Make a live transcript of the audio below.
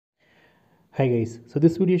Hi guys, so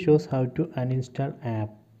this video shows how to uninstall app.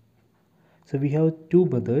 So we have two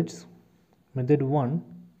methods. Method 1,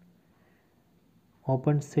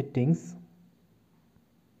 open settings,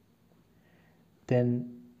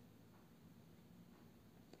 then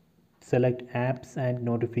select apps and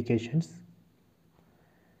notifications,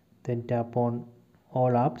 then tap on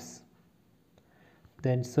all apps,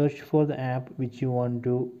 then search for the app which you want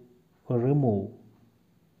to remove,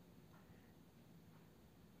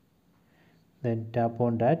 then tap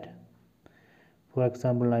on that. For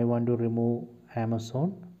example, I want to remove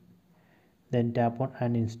Amazon, then tap on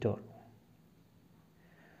uninstall.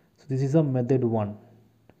 So this is a method 1.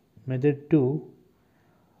 Method 2,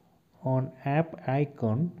 on app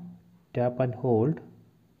icon, tap and hold,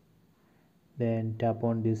 then tap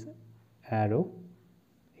on this arrow.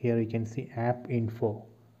 Here you can see app info.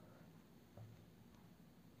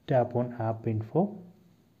 Tap on app info,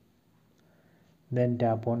 then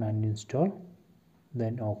tap on uninstall,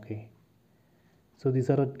 then OK. So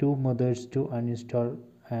these are the two methods to uninstall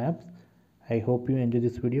apps. I hope you enjoy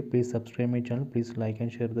this video. Please subscribe my channel. Please like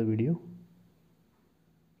and share the video.